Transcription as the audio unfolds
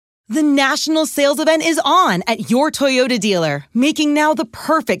The national sales event is on at your Toyota dealer, making now the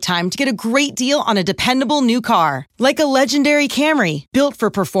perfect time to get a great deal on a dependable new car. Like a legendary Camry, built for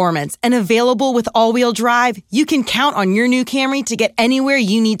performance and available with all-wheel drive, you can count on your new Camry to get anywhere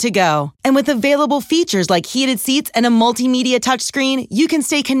you need to go. And with available features like heated seats and a multimedia touchscreen, you can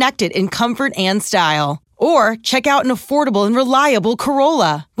stay connected in comfort and style. Or check out an affordable and reliable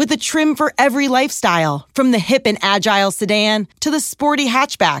Corolla with a trim for every lifestyle, from the hip and agile sedan to the sporty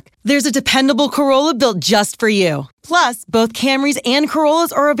hatchback. There's a dependable Corolla built just for you. Plus, both Camrys and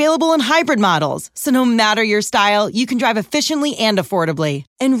Corollas are available in hybrid models, so no matter your style, you can drive efficiently and affordably.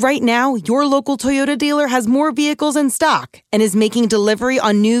 And right now, your local Toyota dealer has more vehicles in stock and is making delivery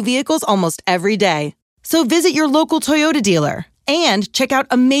on new vehicles almost every day. So visit your local Toyota dealer. And check out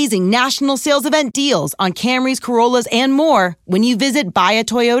amazing national sales event deals on Camrys, Corollas, and more when you visit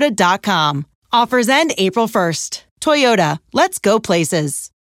buyatoyota.com. Offers end April 1st. Toyota, let's go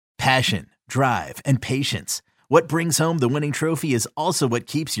places. Passion, drive, and patience. What brings home the winning trophy is also what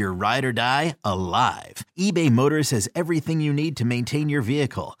keeps your ride or die alive. eBay Motors has everything you need to maintain your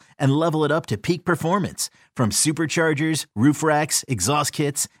vehicle and level it up to peak performance, from superchargers, roof racks, exhaust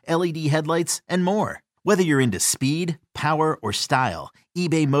kits, LED headlights, and more. Whether you're into speed, power, or style,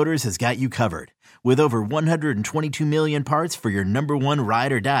 eBay Motors has got you covered. With over 122 million parts for your number one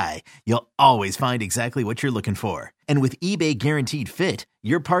ride or die, you'll always find exactly what you're looking for. And with eBay Guaranteed Fit,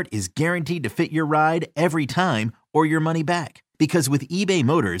 your part is guaranteed to fit your ride every time or your money back. Because with eBay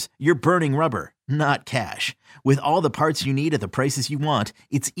Motors, you're burning rubber, not cash. With all the parts you need at the prices you want,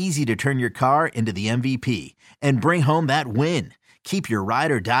 it's easy to turn your car into the MVP and bring home that win. Keep your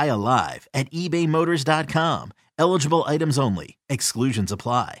ride or die alive at ebaymotors.com. Eligible items only. Exclusions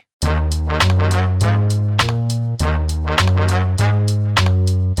apply.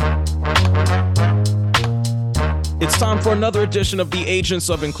 It's time for another edition of the Agents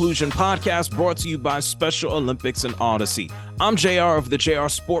of Inclusion podcast, brought to you by Special Olympics and Odyssey. I'm JR of the JR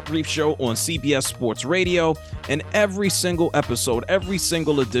Sport Brief Show on CBS Sports Radio, and every single episode, every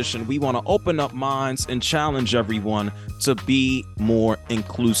single edition, we want to open up minds and challenge everyone to be more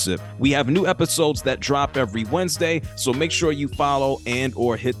inclusive. We have new episodes that drop every Wednesday, so make sure you follow and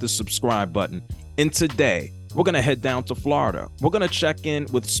or hit the subscribe button. And today, we're going to head down to Florida. We're going to check in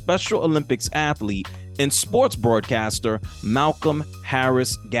with Special Olympics athlete and sports broadcaster Malcolm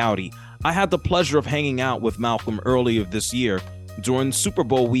Harris-Gowdie. I had the pleasure of hanging out with Malcolm earlier this year during Super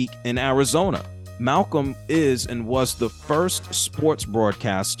Bowl week in Arizona. Malcolm is and was the first sports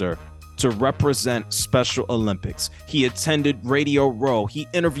broadcaster to represent Special Olympics. He attended Radio Row. He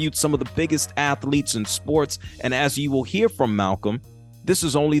interviewed some of the biggest athletes in sports. And as you will hear from Malcolm, this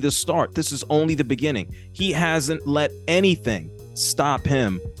is only the start. This is only the beginning. He hasn't let anything stop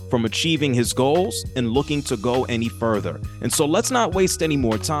him from achieving his goals and looking to go any further. And so let's not waste any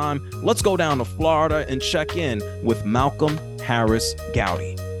more time. Let's go down to Florida and check in with Malcolm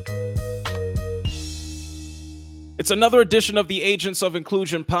Harris-Gowdie. It's another edition of the Agents of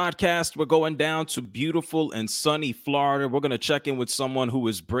Inclusion podcast. We're going down to beautiful and sunny Florida. We're going to check in with someone who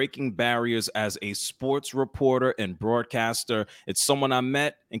is breaking barriers as a sports reporter and broadcaster. It's someone I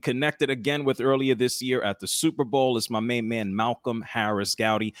met and connected again with earlier this year at the Super Bowl. It's my main man, Malcolm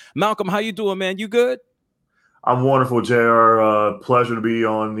Harris-Gowdie. Malcolm, how you doing, man? You good? I'm wonderful, JR. Pleasure to be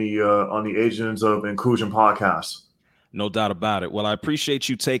on the Agents of Inclusion podcast. No doubt about it. Well, I appreciate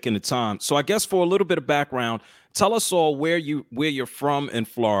you taking the time. So I guess for a little bit of background, tell us all where you're from in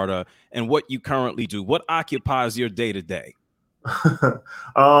Florida and what you currently do. What occupies your day to day? So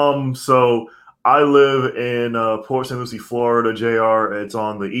I live in Port St. Lucie, Florida, JR. It's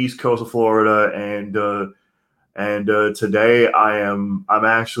on the east coast of Florida, and today I'm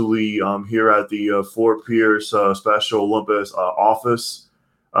actually here at the Fort Pierce Special Olympics office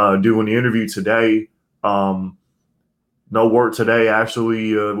doing the interview today. No work today,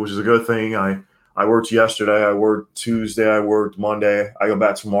 actually, which is a good thing. I worked yesterday. I worked Tuesday. I worked Monday. I go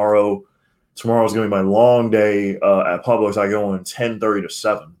back tomorrow. Tomorrow's going to be my long day at Publix. I go in 10:30 to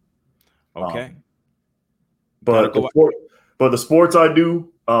 7. Okay. But the sports I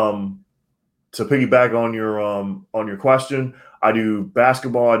do, to piggyback on your question, I do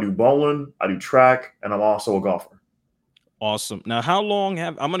basketball, I do bowling, I do track, and I'm also a golfer. Awesome. Now, how long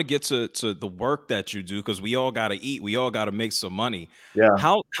I'm going to get to the work that you do, because we all got to eat. We all got to make some money. Yeah.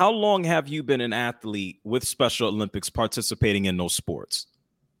 How long have you been an athlete with Special Olympics participating in those sports?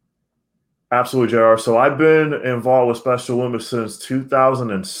 Absolutely, JR. So I've been involved with Special Olympics since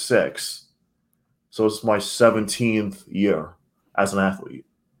 2006. So it's my 17th year as an athlete.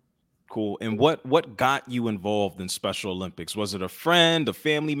 Cool. And what got you involved in Special Olympics? Was it a friend, a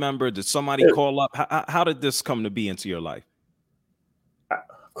family member? Did somebody call up? How did this come to be into your life?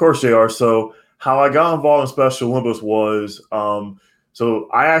 Of course, JR. So how I got involved in Special Olympics was, so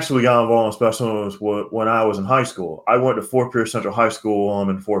I actually got involved in Special Olympics when I was in high school. I went to Fort Pierce Central High School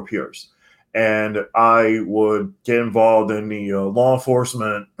in Fort Pierce, and I would get involved in the law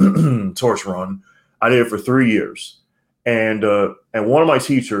enforcement torch run. I did it for 3 years, and one of my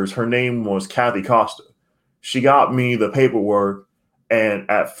teachers, her name was Kathy Costa. She got me the paperwork, and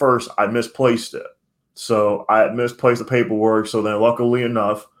at first I misplaced it. So I misplaced the paperwork. So then, luckily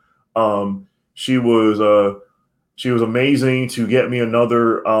enough, she was amazing to get me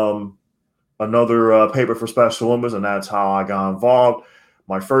another paper for Special Olympics, and that's how I got involved.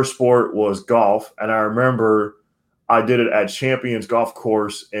 My first sport was golf, and I remember I did it at Champions Golf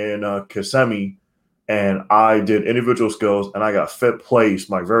Course in Kissimmee, and I did individual skills, and I got fifth place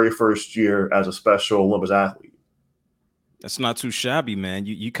my very first year as a Special Olympics athlete. That's not too shabby, man.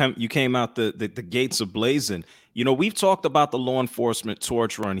 You came out the gates ablazing. You know, we've talked about the law enforcement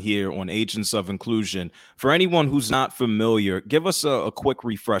torch run here on Agents of Inclusion. For anyone who's not familiar, give us a quick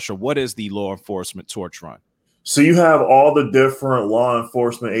refresher. What is the law enforcement torch run? So you have all the different law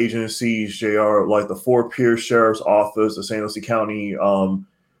enforcement agencies, JR, like the Fort Pierce Sheriff's Office, the St. Lucie County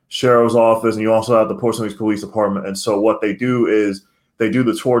Sheriff's Office, and you also have the Port St. Lucie Police Department. And so what they do is they do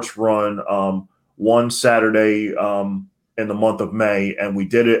the torch run one Saturday in the month of May, and we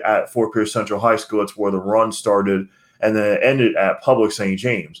did it at Fort Pierce Central High School. It's where the run started, and then it ended at Public St.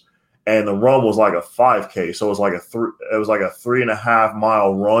 James. And the run was like a 5K, so it was like a 3.5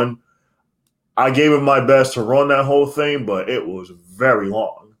 mile run. I gave it my best to run that whole thing, but it was very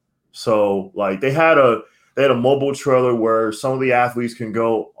long. So like they had a mobile trailer where some of the athletes can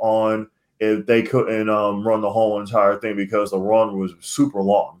go on if they couldn't run the whole entire thing because the run was super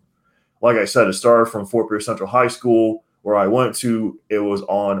long. Like I said, it started from Fort Pierce Central High School, where I went to. It was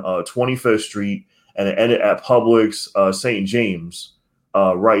on 25th Street, and it ended at Publix St. James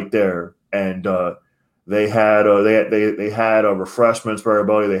right there. And they had refreshments for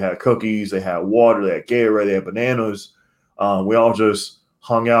everybody. They had cookies, they had water, they had Gatorade, they had bananas. We all just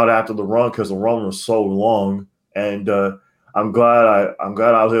hung out after the run because the run was so long. And I'm glad I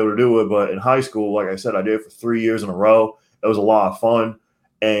was able to do it. But in high school, like I said, I did it for 3 years in a row. It was a lot of fun.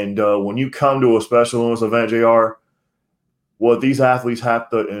 And when you come to a Special Olympics event, JR, what these athletes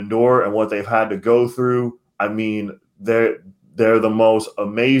have to endure and what they've had to go through, I mean, they're the most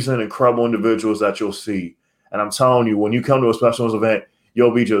amazing, incredible individuals that you'll see. And I'm telling you, when you come to a Special Olympics event,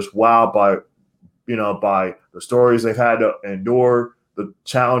 you'll be just wowed by the stories they've had to endure, the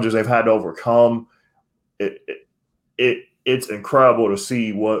challenges they've had to overcome. It's incredible to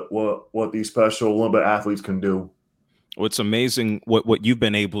see what these Special Olympic athletes can do. Well, it's amazing what you've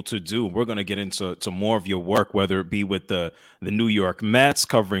been able to do. We're going to get into more of your work, whether it be with the New York Mets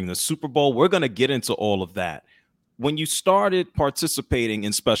covering the Super Bowl. We're going to get into all of that. When you started participating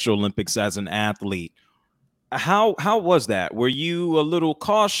in Special Olympics as an athlete, how was that? Were you a little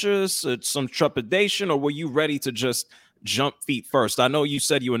cautious, some trepidation, or were you ready to just jump feet first? I know you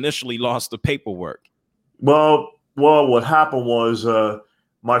said you initially lost the paperwork. Well, what happened was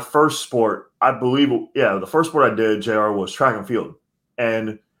my first sport, I believe, the first sport I did, JR, was track and field.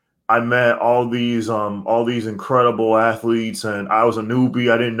 And I met all these incredible athletes, and I was a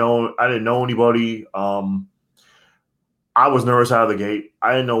newbie. I didn't know anybody. I was nervous out of the gate.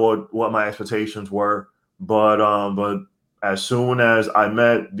 I didn't know what my expectations were, but as soon as I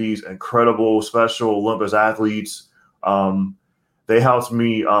met these incredible Special Olympics athletes, they helped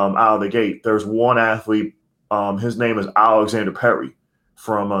me out of the gate. There's one athlete, his name is Alexander Perry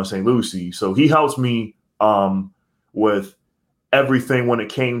from St. Lucie. So he helps me with everything when it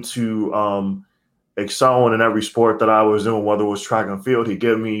came to excelling in every sport that I was doing, whether it was track and field. He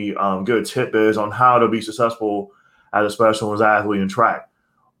gave me good tidbits on how to be successful as a Special Olympics athlete in track.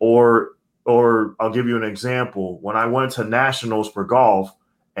 Or I'll give you an example. When I went to nationals for golf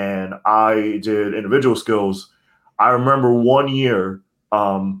and I did individual skills, I remember one year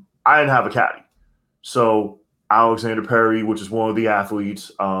I didn't have a caddy. So Alexander Perry, which is one of the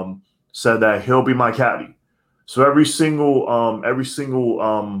athletes, said that he'll be my caddy. So every single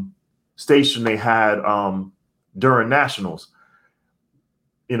station they had during nationals,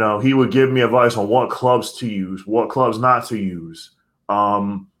 he would give me advice on what clubs to use, what clubs not to use,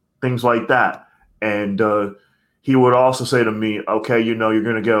 things like that. And he would also say to me, okay, you're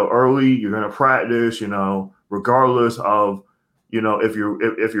going to go early, you're going to practice, regardless of, if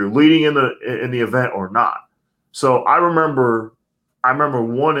you're leading in the event or not. So I remember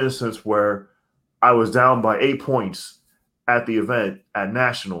one instance where I was down by 8 points at the event at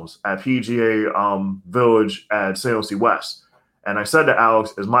nationals at PGA Village at St. Lucie West. And I said to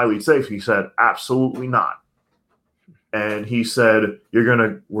Alex, is my lead safe? He said, absolutely not. and he said, we're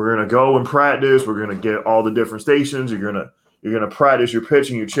gonna go and practice. We're gonna get all the different stations. You're gonna practice your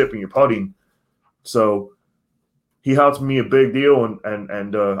pitching, your chipping, your putting. So he helped me a big deal,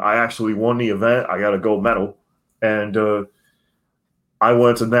 and I actually won the event. I got a gold medal, and I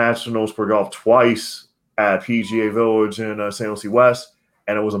went to nationals for golf twice at PGA Village in St. Lucie West,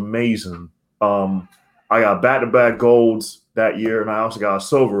 and it was amazing. I got back-to-back golds that year, and I also got a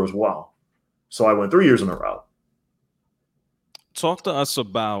silver as well. So I went 3 years in a row. Talk to us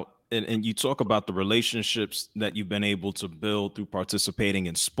about, and you talk about the relationships that you've been able to build through participating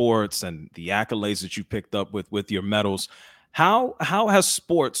in sports and the accolades that you picked up with your medals. How has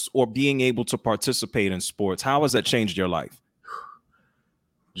sports, or being able to participate in sports, how has that changed your life?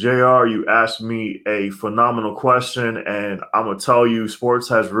 JR, you asked me a phenomenal question, and I'm going to tell you, sports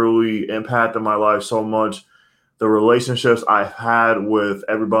has really impacted my life so much. The relationships I've had with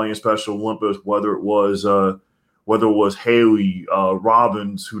everybody in Special Olympics, whether it was Haley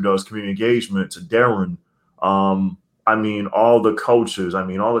Robbins, who does community engagement, to Darren, all the coaches.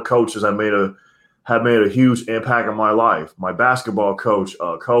 All the coaches have made a huge impact on my life. My basketball coach,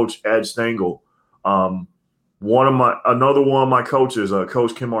 Coach Ed Stengel, another one of my coaches,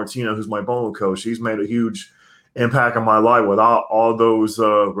 Coach Kim Martina, who's my bowling coach. He's made a huge impact on my life. Without all those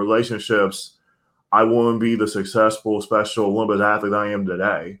relationships, I wouldn't be the successful Special Olympics athlete I am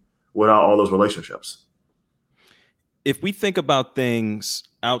today without all those relationships. If we think about things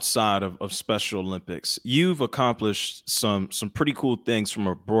outside of Special Olympics, you've accomplished some pretty cool things from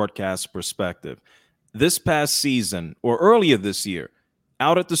a broadcast perspective. This past season, or earlier this year,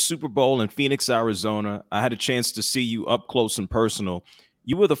 out at the Super Bowl in Phoenix, Arizona, I had a chance to see you up close and personal.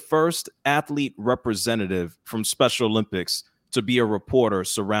 You were the first athlete representative from Special Olympics to be a reporter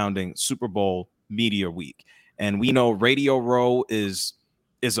surrounding Super Bowl Media Week. And we know Radio Row is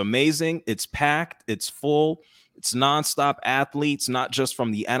amazing. It's packed. It's full. It's nonstop athletes, not just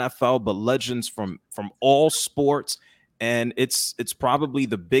from the NFL, but legends from all sports. And it's probably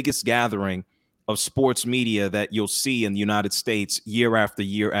the biggest gathering of sports media that you'll see in the United States year after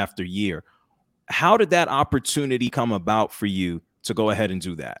year after year. How did that opportunity come about for you to go ahead and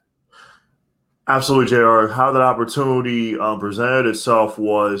do that? Absolutely, JR. How that opportunity presented itself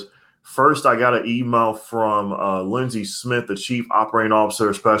was, first I got an email from Lindsay Smith, the Chief Operating Officer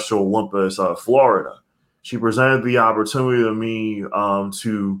of Special Olympics, Florida. She presented the opportunity to me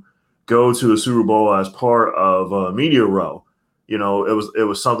to go to the Super Bowl as part of Media Row. It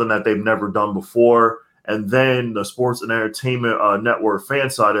was something that they've never done before. And then the Sports and Entertainment Network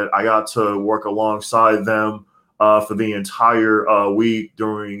FanSided, I got to work alongside them for the entire week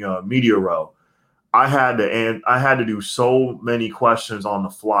during Media Row. I had to do so many questions on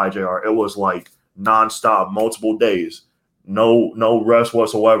the fly, JR. It was like nonstop, multiple days, no rest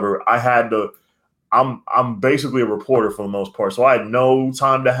whatsoever. I'm basically a reporter for the most part, so I had no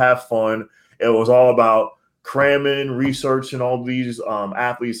time to have fun. It was all about cramming, researching all these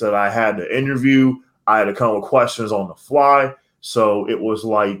athletes that I had to interview. I had to come with questions on the fly. So it was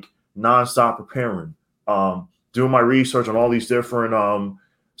like nonstop preparing, doing my research on all these different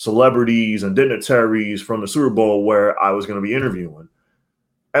celebrities and dignitaries from the Super Bowl where I was going to be interviewing.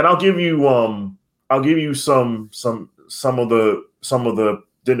 And I'll give you some of the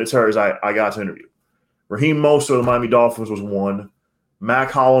dignitaries I got to interview. Raheem Mostert of the Miami Dolphins was one.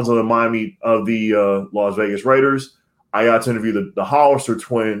 Mac Hollins of the Las Vegas Raiders. I got to interview the Hollister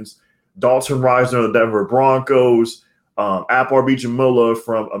twins, Dalton Risner of the Denver Broncos, Apar Beach-Miller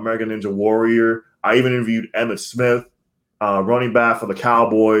from American Ninja Warrior. I even interviewed Emmitt Smith, running back for the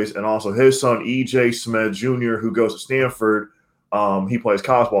Cowboys, and also his son, E.J. Smith Jr., who goes to Stanford. He plays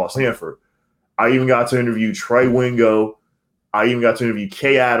college ball at Stanford. I even got to interview Trey Wingo. I even got to interview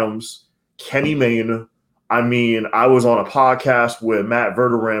Kay Adams, Kenny Mayne. I was on a podcast with Matt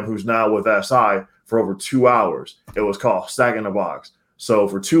Verderam, who's now with SI, for over 2 hours. It was called Stack in the Box. So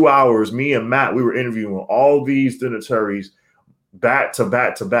for 2 hours, me and Matt, we were interviewing all these dignitaries back to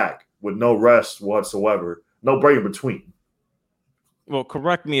back to back with no rest whatsoever, no break in between. Well,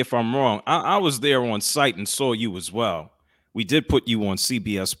 correct me if I'm wrong. I was there on site and saw you as well. We did put you on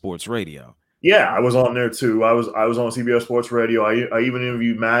CBS Sports Radio. Yeah, I was on there too. I was on CBS Sports Radio. I even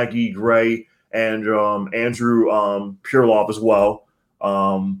interviewed Maggie Gray and Andrew Pureloff as well.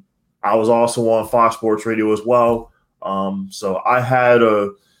 I was also on Fox Sports Radio as well. So I had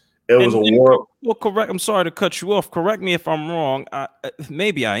world. Well, correct. I'm sorry to cut you off. Correct me if I'm wrong.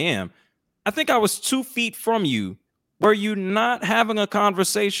 Maybe I am. I think I was 2 feet from you. Were you not having a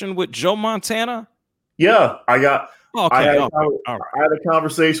conversation with Joe Montana? Yeah, I had a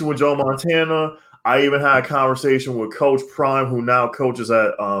conversation with Joe Montana. I even had a conversation with Coach Prime, who now coaches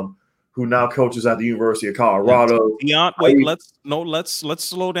at who now coaches at the University of Colorado. Let's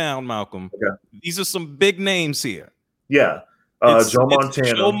slow down, Malcolm. Okay. These are some big names here. Yeah. Joe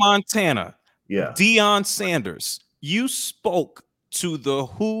Montana. Yeah. Deion Sanders. You spoke to the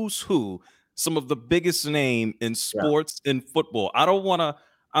who's who, some of the biggest name in sports and football. I don't want to,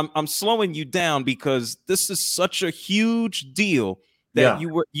 I'm slowing you down because this is such a huge deal that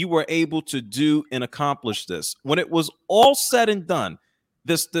you were able to do and accomplish this. When it was all said and done,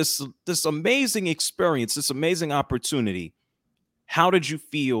 this amazing experience, this amazing opportunity, how did you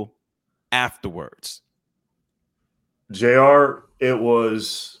feel afterwards? JR,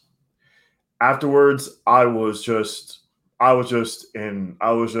 afterwards, I was just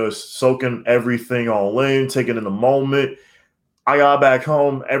soaking everything all in, taking in the moment. I got back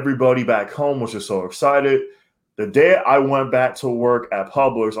home. Everybody back home was just so excited. The day I went back to work at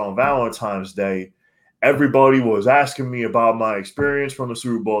Publix on Valentine's Day, everybody was asking me about my experience from the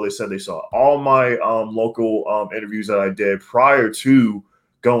Super Bowl. They said they saw all my local interviews that I did prior to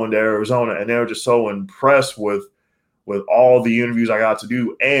going to Arizona, and they were just so impressed with all the interviews I got to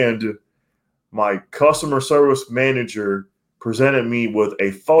do. And my customer service manager presented me with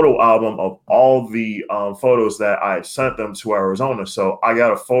a photo album of all the photos that I had sent them to Arizona. So I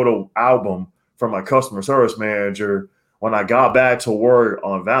got a photo album from my customer service manager when I got back to work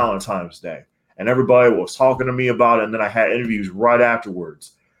on Valentine's Day. And everybody was talking to me about it. And then I had interviews right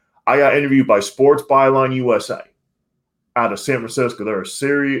afterwards. I got interviewed by Sports Byline USA out of San Francisco. They're a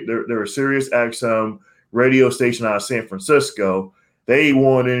Sirius XM radio station out of San Francisco. They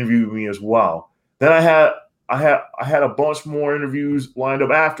wanted to interview me as well. Then I had a bunch more interviews lined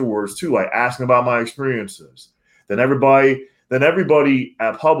up afterwards too, like asking about my experiences. Then everybody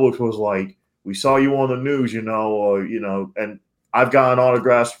at Publix was like, "We saw you on the news, and I've gotten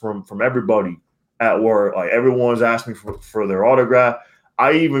autographs from everybody at work. Like everyone's asking for their autograph.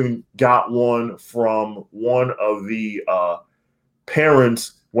 I even got one from one of the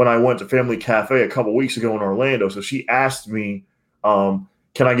parents when I went to Family Cafe a couple weeks ago in Orlando. So she asked me,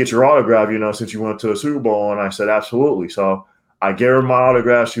 can I get your autograph, since you went to a Super Bowl? And I said, absolutely. So I gave her my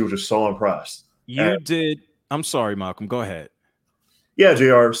autograph. She was just so impressed. I'm sorry, Malcolm, go ahead. Yeah,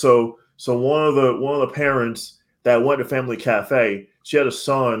 JR. So one of the parents that went to Family Cafe, she had a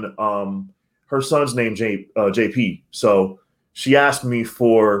son, her son's named JP. So she asked me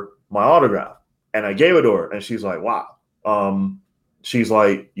for my autograph and I gave it to her. And she's like, wow. She's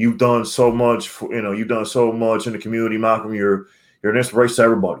like, you've done so much, you've done so much in the community, Malcolm. You're an inspiration to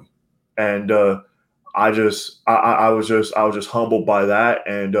everybody. And I was just humbled by that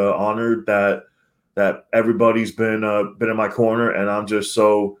and honored that everybody's been in my corner. And I'm just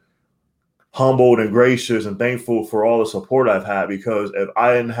so humbled and gracious and thankful for all the support I've had, because if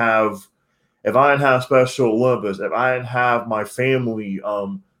I didn't have Special Olympics, if I didn't have my family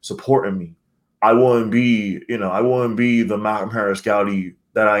supporting me, I wouldn't be the Malcolm Harris-Gowdie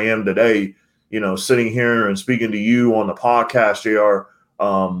that I am today, sitting here and speaking to you on the podcast, JR.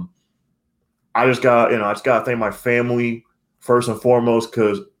 I just got to thank my family first and foremost,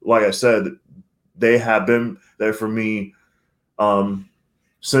 because like I said, they have been there for me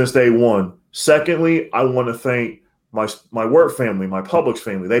since day one. Secondly, I want to thank my work family, my Publix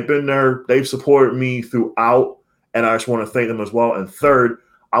family. They've been there. They've supported me throughout, and I just want to thank them as well. And third,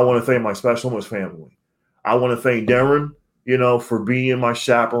 I want to thank my Special Olympics family. I want to thank Darren, for being my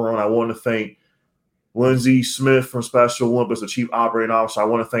chaperone. I want to thank Lindsay Smith from Special Olympics, the Chief Operating Officer. I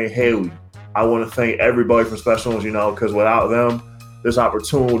want to thank Haley. I want to thank everybody from Special Olympics, because without them, this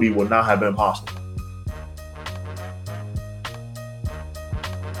opportunity would not have been possible.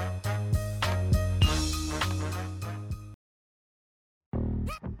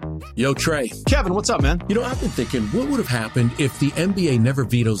 Yo, Trey. Kevin, what's up, man? I've been thinking, what would have happened if the NBA never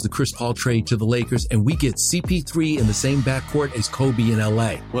vetoes the Chris Paul trade to the Lakers and we get CP3 in the same backcourt as Kobe in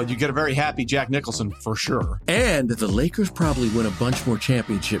LA? Well, you get a very happy Jack Nicholson for sure. And the Lakers probably win a bunch more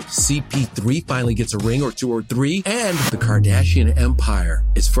championships. CP3 finally gets a ring or two or three, and the Kardashian empire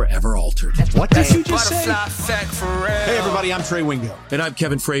is forever altered. What did you just say? Hey, everybody, I'm Trey Wingo. And I'm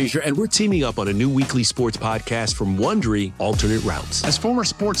Kevin Frazier, and we're teaming up on a new weekly sports podcast from Wondery, Alternate Routes. As former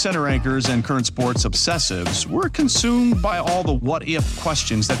Sports Center anchors and current sports obsessives, we're consumed by all the what-if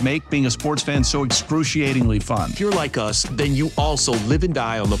questions that make being a sports fan so excruciatingly fun. If you're like us, then you also live and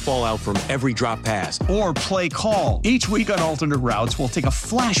die on the fallout from every drop pass. Or play call. Each week on Alternate Routes, we'll take a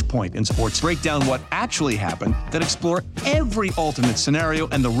flashpoint in sports, break down what actually happened, then explore every alternate scenario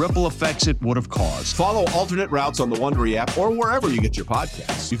and the ripple effects it would have caused. Follow Alternate Routes on the Wondery app or wherever you get your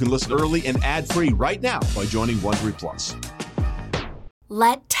podcasts. You can listen early and ad-free right now by joining Wondery Plus.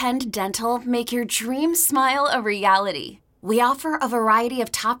 Let Tend Dental make your dream smile a reality. We offer a variety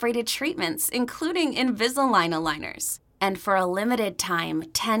of top-rated treatments, including Invisalign aligners. And for a limited time,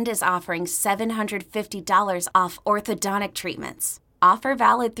 Tend is offering $750 off orthodontic treatments. Offer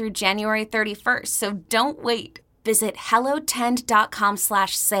valid through January 31st, so don't wait. Visit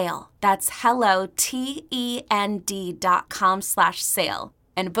hellotend.com/sale. That's hellotend.com/sale.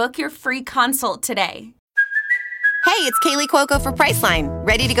 And book your free consult today. Hey, it's Kaylee Cuoco for Priceline.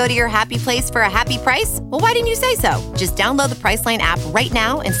 Ready to go to your happy place for a happy price? Well, why didn't you say so? Just download the Priceline app right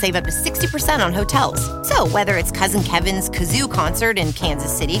now and save up to 60% on hotels. So whether it's Cousin Kevin's Kazoo Concert in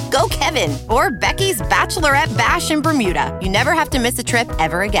Kansas City, go Kevin, or Becky's Bachelorette Bash in Bermuda, you never have to miss a trip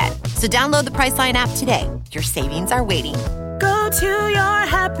ever again. So download the Priceline app today. Your savings are waiting. Go to your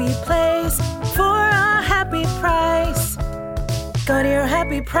happy place for a happy price. Go to your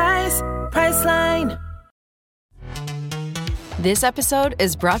happy price, Priceline. This episode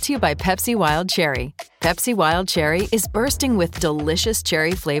is brought to you by Pepsi Wild Cherry. Pepsi Wild Cherry is bursting with delicious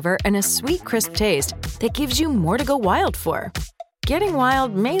cherry flavor and a sweet, crisp taste that gives you more to go wild for. Getting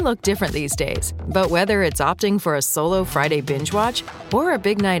wild may look different these days, but whether it's opting for a solo Friday binge watch or a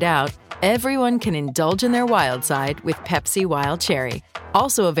big night out, everyone can indulge in their wild side with Pepsi Wild Cherry.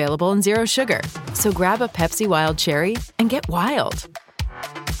 Also available in Zero Sugar. So grab a Pepsi Wild Cherry and get wild.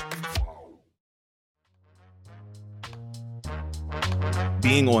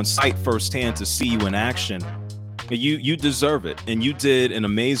 Being on site firsthand to see you in action, you deserve it, and you did an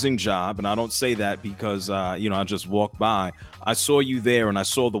amazing job. And I don't say that because I just walked by. I saw you there, and I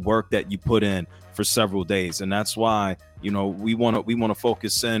saw the work that you put in for several days, and that's why we want to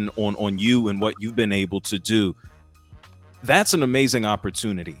focus in on you and what you've been able to do. That's an amazing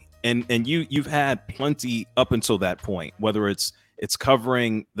opportunity, and you've had plenty up until that point. Whether it's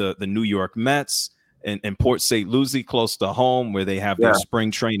covering the New York Mets. In Port St. Lucie, close to home, where they have their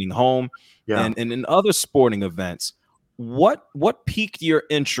spring training home, and in other sporting events. What piqued your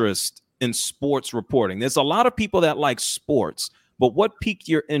interest in sports reporting? There's a lot of people that like sports, but what piqued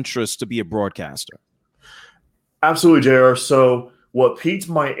your interest to be a broadcaster? Absolutely, JR. So what piqued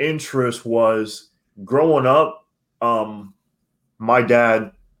my interest was growing up, my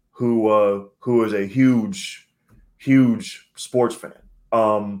dad, who is a huge sports fan.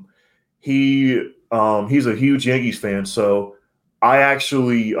 He's a huge Yankees fan, so I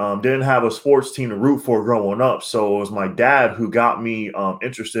actually didn't have a sports team to root for growing up. So it was my dad who got me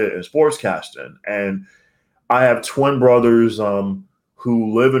interested in sportscasting. And I have twin brothers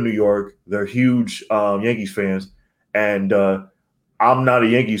who live in New York. They're huge Yankees fans, and I'm not a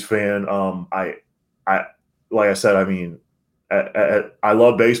Yankees fan. I like I said, I mean, I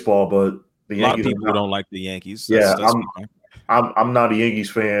love baseball, but the Yankees. A lot of people don't like the Yankees. That's I'm not a Yankees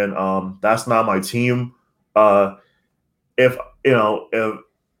fan. That's not my team. So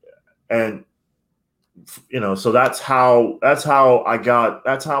that's how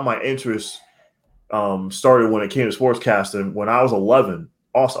my interest started when it came to sportscasting when I was 11.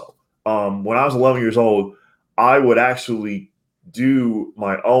 Also, when I was 11 years old, I would actually do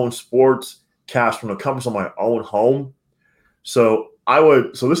my own sports cast from the comforts of my own home. So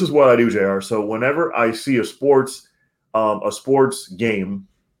this is what I do, JR. So whenever I see a sports game,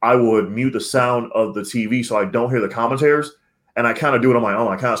 I would mute the sound of the TV so I don't hear the commentators, and I kind of do it on my own.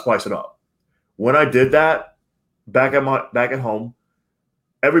 I kind of splice it up. When I did that back at home,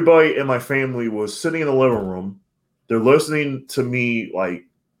 everybody in my family was sitting in the living room. They're listening to me like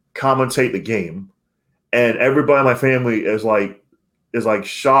commentate the game, and everybody in my family is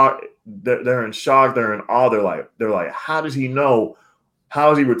shocked. They're in shock. They're in awe. They're like, how does he know? How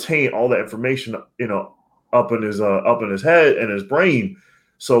does he retain all that information? Up in his head and his brain.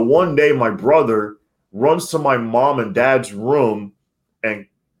 So one day my brother runs to my mom and dad's room and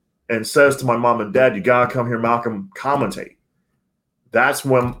says to my mom and dad, "You gotta come hear Malcolm commentate." That's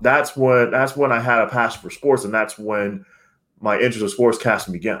when I had a passion for sports, and that's when my interest in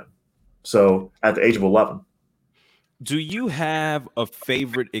sportscasting began. So at the age of 11. Do you have a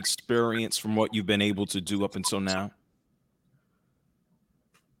favorite experience from what you've been able to do up until now?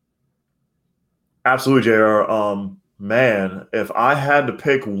 Absolutely, JR. Man, if I had to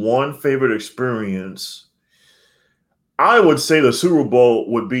pick one favorite experience, I would say the Super Bowl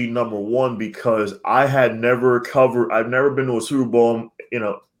would be number one because I've never been to a Super Bowl,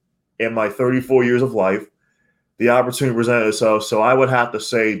 in my 34 years of life. The opportunity presented itself. So I would have to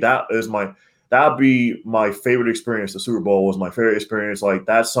say that'd be my favorite experience. The Super Bowl was my favorite experience. Like,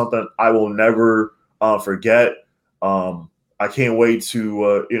 that's something I will never forget. I can't wait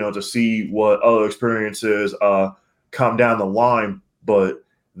to see what other experiences come down the line. But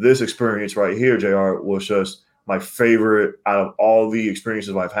this experience right here, JR, was just my favorite out of all the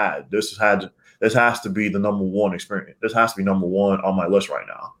experiences I've had. This this has to be the number one experience. This has to be number one on my list right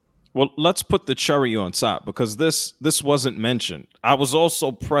now. Well, let's put the cherry on top because this wasn't mentioned. I was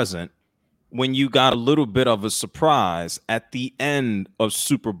also present when you got a little bit of a surprise at the end of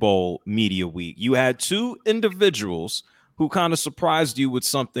Super Bowl Media Week. You had two individuals who kind of surprised you with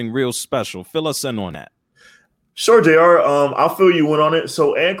something real special. Fill us in on that. Sure, JR. I'll fill you in on it.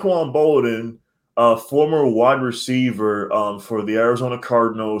 So Anquan Bolden, former wide receiver for the Arizona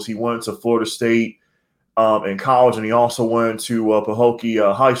Cardinals, he went to Florida State in college, and he also went to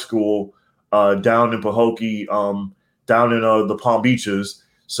Pahokee High School down in Pahokee, down in the Palm Beaches.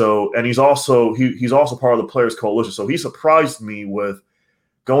 So, and he's also part of the Players Coalition. So he surprised me with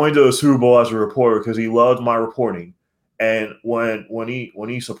going to the Super Bowl as a reporter because he loved my reporting. And when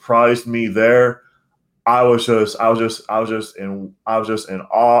he surprised me there, I was just in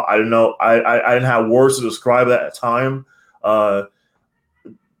awe. I didn't know. I didn't have words to describe that at the time.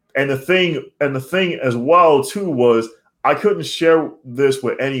 And the thing as well too was I couldn't share this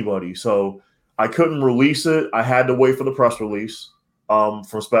with anybody, so I couldn't release it. I had to wait for the press release from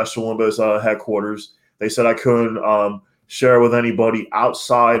Special Olympics headquarters. They said I couldn't share with anybody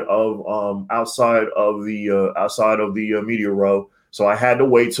outside of the media row. So I had to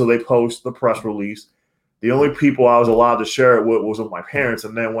wait till they post the press release. The only people I was allowed to share it with was with my parents.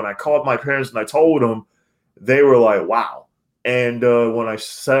 And then when I called my parents and I told them, they were like, wow. And when I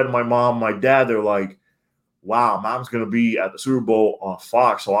said my mom, my dad, they're like, wow, mom's going to be at the Super Bowl on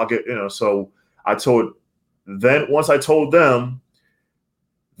Fox. So I'll get, so once I told them,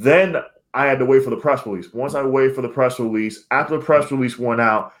 then I had to wait for the press release. Once I waited for the press release, after the press release went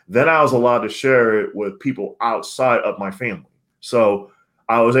out, then I was allowed to share it with people outside of my family. So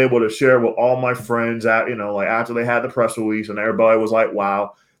I was able to share with all my friends after they had the press release and everybody was like,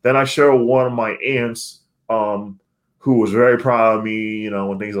 wow. Then I shared with one of my aunts who was very proud of me,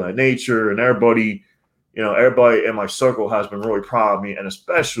 and things of that nature. And everybody in my circle has been really proud of me, and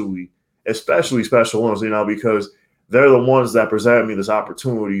especially Special Olympics, because they're the ones that presented me this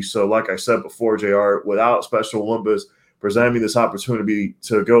opportunity. So like I said before, JR, without Special Olympics presenting me this opportunity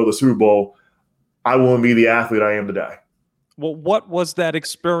to go to the Super Bowl, I wouldn't be the athlete I am today. Well, what was that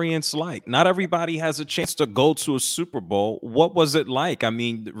experience like? Not everybody has a chance to go to a Super Bowl. What was it like? I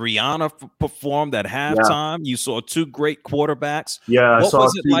mean, Rihanna performed at halftime. Yeah. You saw two great quarterbacks. Yeah. What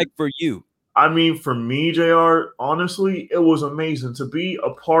was it like for you? I mean, for me, JR, honestly, it was amazing. To be a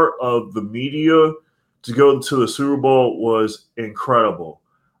part of the media, to go to the Super Bowl was incredible.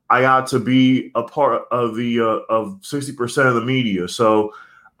 I got to be a part of the of 60% of the media. So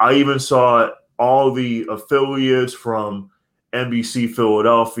I even saw all the affiliates from NBC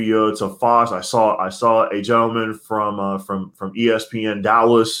Philadelphia to Fox. I saw a gentleman from ESPN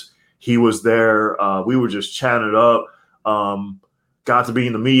Dallas. He was there. We were just chatting it up. Got to be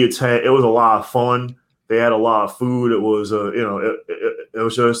in the media tent. It was a lot of fun. They had a lot of food. It was it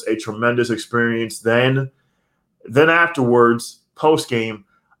was just a tremendous experience. Then afterwards, post game,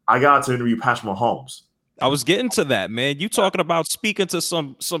 I got to interview Patrick Mahomes. I was getting to that, man. You talking about speaking to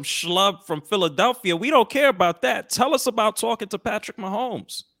some schlub from Philadelphia. We don't care about that. Tell us about talking to Patrick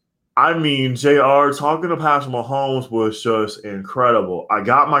Mahomes. I mean, JR, talking to Patrick Mahomes was just incredible. I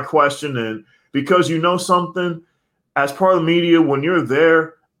got my question in because something, as part of the media, when you're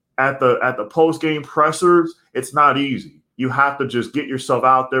there at the post-game pressers, it's not easy. You have to just get yourself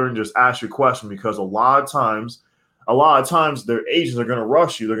out there and just ask your question because a lot of times their agents are going to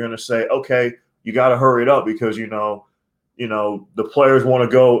rush you. They're going to say, okay, you got to hurry it up because, the players want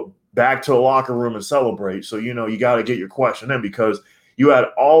to go back to the locker room and celebrate. So, you got to get your question in because you had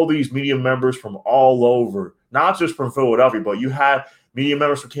all these media members from all over, not just from Philadelphia, but you had media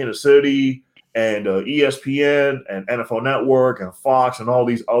members from Kansas City and ESPN and NFL Network and Fox and all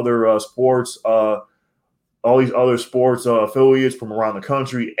these other sports affiliates from around the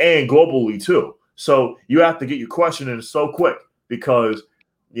country and globally too. So you have to get your question in so quick because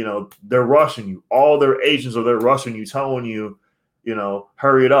they're rushing you. All their agents are there rushing you, telling you,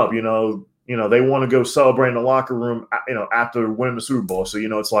 hurry it up. They want to go celebrate in the locker room, after winning the Super Bowl. So,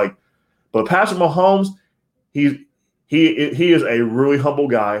 it's like, but Patrick Mahomes, he is a really humble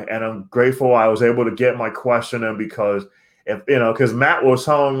guy, and I'm grateful I was able to get my question in because because Matt was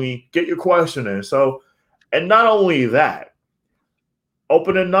telling me, get your question in. So, and not only that,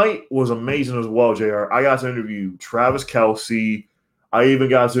 opening night was amazing as well, JR. I got to interview Travis Kelce. I even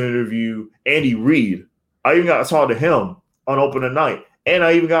got to interview Andy Reid. I even got to talk to him on opening night. And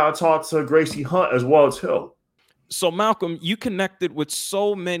I even got to talk to Gracie Hunt as well, too. So, Malcolm, you connected with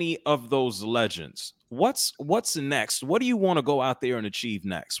so many of those legends. What's next? What do you want to go out there and achieve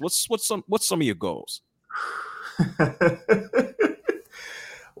next? What's some of your goals?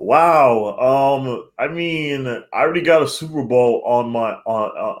 Wow. I mean, I already got a Super Bowl on my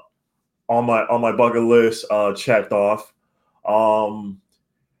bucket list checked off. Um,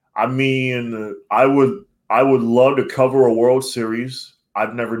 I mean, I would love to cover a World Series.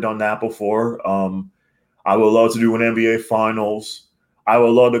 I've never done that before. I would love to do an NBA Finals. I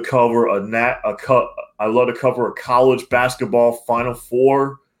would love to cover I love to cover a college basketball Final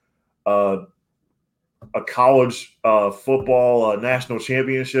Four, uh, a college football national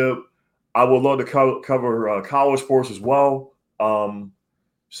championship. I would love to cover college sports as well.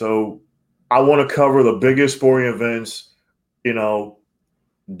 So I want to cover the biggest sporting events. You know,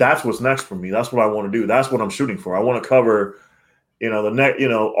 that's what's next for me. That's what I want to do. That's what I'm shooting for. I want to cover,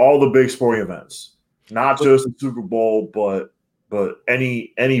 all the big sporting events, not just the Super Bowl, but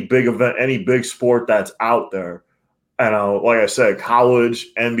any big event, any big sport that's out there. And like I said, college,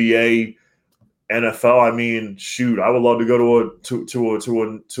 NBA, NFL. I mean, shoot, I would love to go to an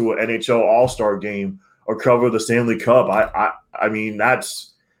NHL All-Star game or cover the Stanley Cup. I mean,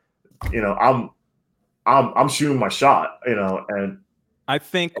 that's I'm shooting my shot, and I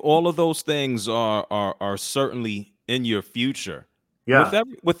think all of those things are certainly in your future. yeah.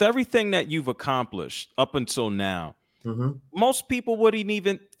 With everything that you've accomplished up until now, Mm-hmm. most people wouldn't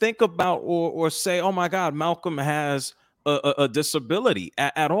even think about or say, "Oh my God, Malcolm has a disability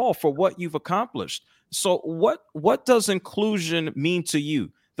at all," for what you've accomplished. So, what does inclusion mean to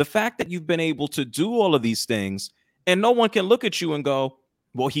you? The fact that you've been able to do all of these things, and no one can look at you and go,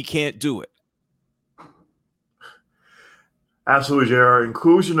 "Well, he can't do it." Absolutely, JR.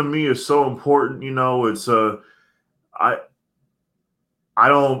 Inclusion to me is so important. It's I I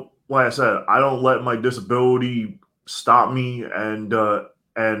don't like I said, I don't let my disability stop me, and I'm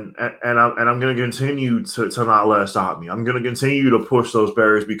going to continue to not let it stop me. I'm going to continue to push those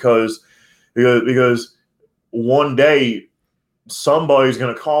barriers because one day somebody's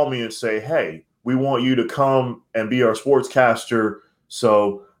going to call me and say, "Hey, we want you to come and be our sportscaster."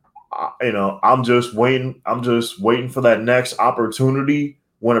 So, I'm just waiting. I'm just waiting for that next opportunity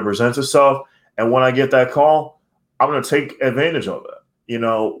when it presents itself. And when I get that call, I'm going to take advantage of it.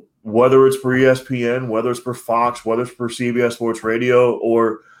 Whether it's for ESPN, whether it's for Fox, whether it's for CBS Sports Radio,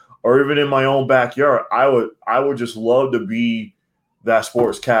 or even in my own backyard, I would just love to be that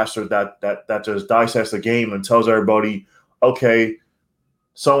sportscaster that just dissects the game and tells everybody, okay,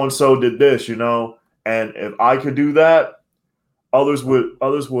 so and so did this, and if I could do that, others with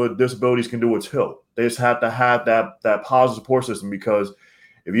disabilities can do it too. They just have to have that positive support system, because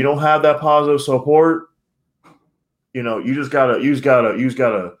if you don't have that positive support, you just gotta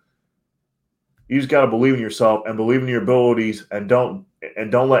believe in yourself and believe in your abilities, and don't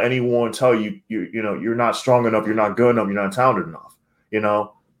let anyone tell you you're not strong enough, you're not good enough, you're not talented enough.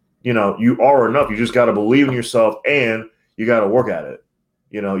 You are enough. You just got to believe in yourself, and you got to work at it.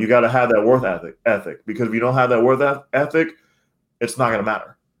 You got to have that worth ethic, because if you don't have that worth ethic, it's not going to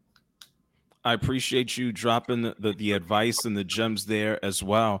matter. I appreciate you dropping the advice and the gems there as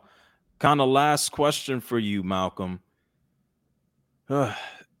well. Kind of last question for you, Malcolm.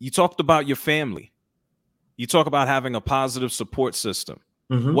 You talked about your family. You talk about having a positive support system.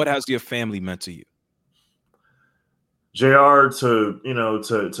 Mm-hmm. What has your family meant to you? JR, to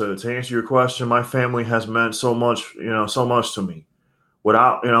answer your question, my family has meant so much to me.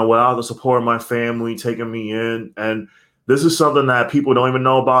 Without the support of my family taking me in, and this is something that people don't even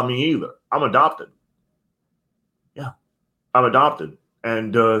know about me either. I'm adopted. Yeah, I'm adopted,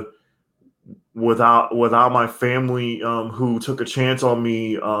 and without my family, who took a chance on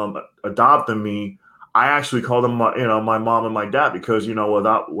me, adopting me, I actually call them my mom and my dad, because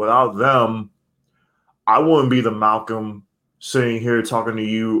without them, I wouldn't be the Malcolm sitting here talking to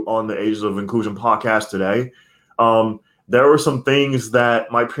you on the Ages of Inclusion podcast today. There were some things that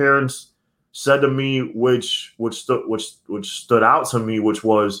my parents said to me, which stood out to me, which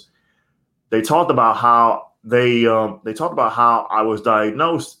was they talked about how I was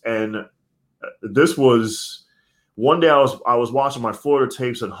diagnosed, and this was one day I was watching my Florida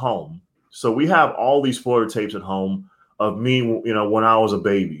tapes at home. So we have all these Florida tapes at home of me, when I was a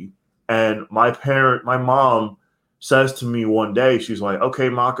baby. And my mom says to me one day, she's like, "Okay,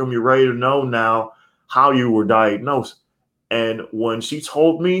 Malcolm, you're ready to know now how you were diagnosed." And when she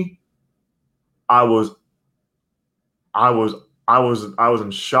told me, I was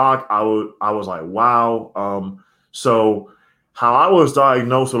in shock. I was like, wow. So how I was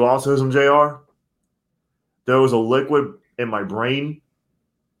diagnosed with autism, JR, there was a liquid in my brain,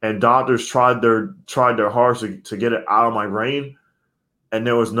 and doctors tried their hardest to get it out of my brain. And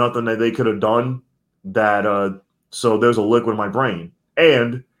there was nothing that they could have done so there's a liquid in my brain.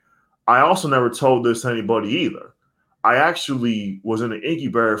 And I also never told this to anybody either. I actually was in an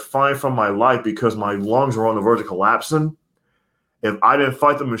incubator fighting for my life because my lungs were on the verge of collapsing. If I didn't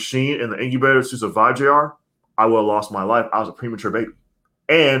fight the machine in the incubator to survive, JR, I would have lost my life. I was a premature baby.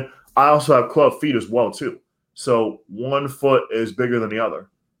 And I also have club feet as well, too. So one foot is bigger than the other.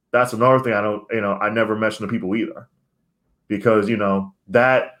 That's another thing I never mention to people either. Because,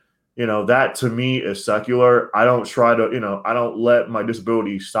 that to me is secular. I don't try to, I don't let my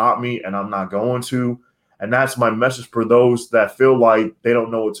disability stop me, and I'm not going to. And that's my message for those that feel like they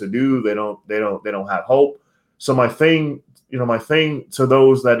don't know what to do. They don't have hope. So my thing to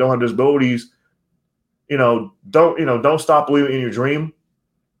those that don't have disabilities, don't stop believing in your dream.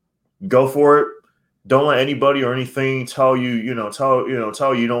 Go for it. Don't let anybody or anything tell you, you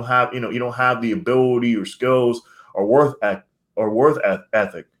don't have the ability or skills or worth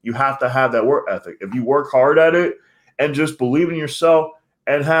ethic. You have to have that work ethic. If you work hard at it and just believe in yourself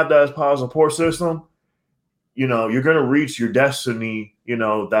and have that as part of the support system, you're going to reach your destiny,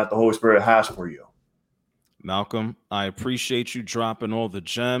 that the Holy Spirit has for you. Malcolm, I appreciate you dropping all the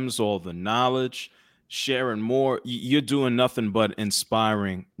gems, all the knowledge, sharing more. You're doing nothing but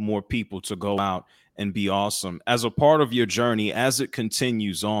inspiring more people to go out and be awesome. As a part of your journey, as it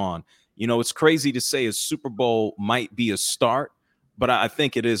continues on, it's crazy to say a Super Bowl might be a start, but I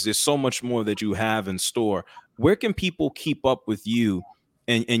think it is. There's so much more that you have in store. Where can people keep up with you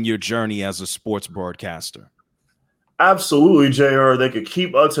in your journey as a sports broadcaster? Absolutely, JR. They could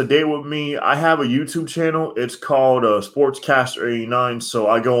keep up to date with me. I have a YouTube channel. It's called Sportscaster89. So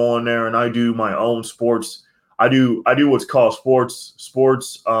I go on there and I do my own sports. I do what's called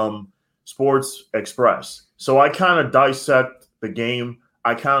Sports Express. So I kind of dissect the game.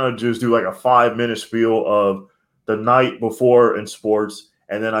 I kind of just do like a 5-minute spiel of the night before in sports,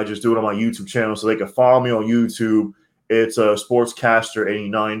 and then I just do it on my YouTube channel so they can follow me on YouTube. It's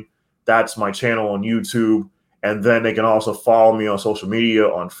Sportscaster89. That's my channel on YouTube. And then they can also follow me on social media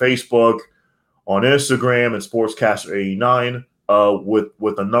on Facebook, on Instagram, and Sportscaster89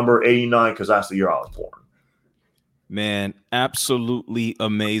 with the number 89 because that's the year I was born. Man, absolutely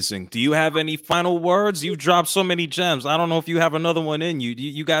amazing. Do you have any final words? You've dropped so many gems. I don't know if you have another one in you.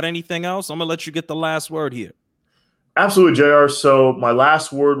 You got anything else? I'm going to let you get the last word here. Absolutely, JR. So my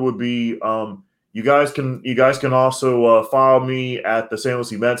last word would be you guys can also follow me at the St.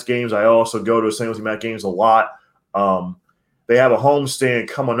 Lucie Mets games. I also go to St. Lucie Mets games a lot. They have a homestand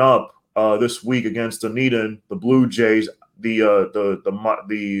coming up this week against Dunedin, the Blue Jays, the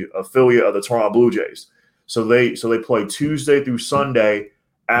affiliate of the Toronto Blue Jays. So they play Tuesday through Sunday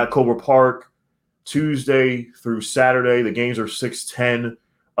at Cobra Park. Tuesday through Saturday, the games are 6:10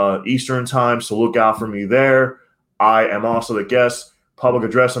 Eastern time. So look out for me there. I am also the guest public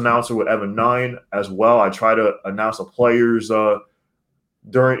address announcer with Evan 9 as well. I try to announce the players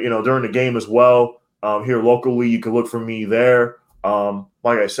during the game as well. Here locally, you can look for me there.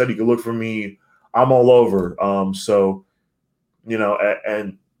 Like I said, you can look for me. I'm all over.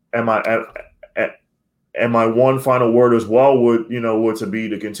 And my one final word as well would to be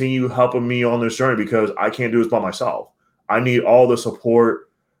to continue helping me on this journey because I can't do this by myself. I need all the support.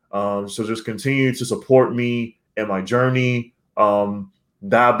 So just continue to support me in my journey.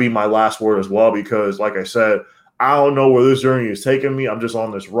 That'd be my last word as well because, like I said, I don't know where this journey is taking me. I'm just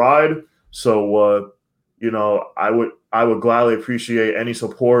on this ride. So, I would gladly appreciate any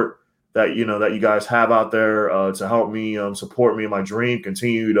support that you guys have out there to help me support me in my dream,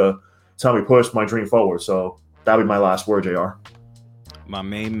 continue to tell me push my dream forward. So that'd be my last word, JR. My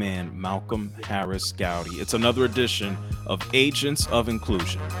main man, Malcolm Harris-Gowdie. It's another edition of Agents of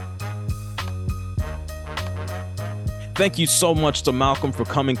Inclusion. Thank you so much to Malcolm for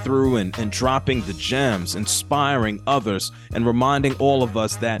coming through and dropping the gems, inspiring others, and reminding all of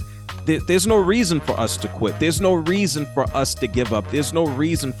us that there's no reason for us to quit. There's no reason for us to give up. There's no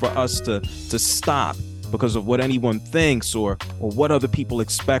reason for us to stop because of what anyone thinks or what other people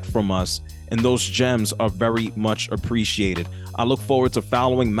expect from us. And those gems are very much appreciated. I look forward to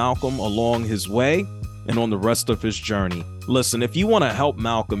following Malcolm along his way and on the rest of his journey. Listen, if you want to help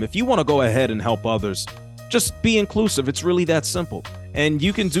Malcolm, if you want to go ahead and help others, just be inclusive. It's really that simple. And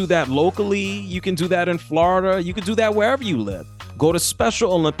you can do that locally. You can do that in Florida. You can do that wherever you live. Go to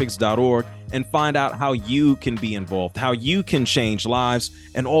SpecialOlympics.org and find out how you can be involved, how you can change lives,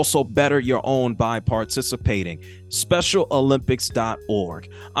 and also better your own by participating.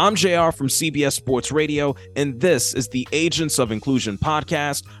 SpecialOlympics.org. I'm JR from CBS Sports Radio, and this is the Agents of Inclusion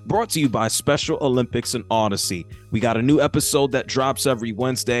podcast brought to you by Special Olympics and Odyssey. We got a new episode that drops every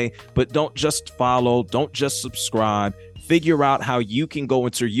Wednesday, but don't just follow, don't just subscribe. Figure out how you can go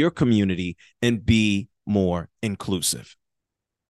into your community and be more inclusive.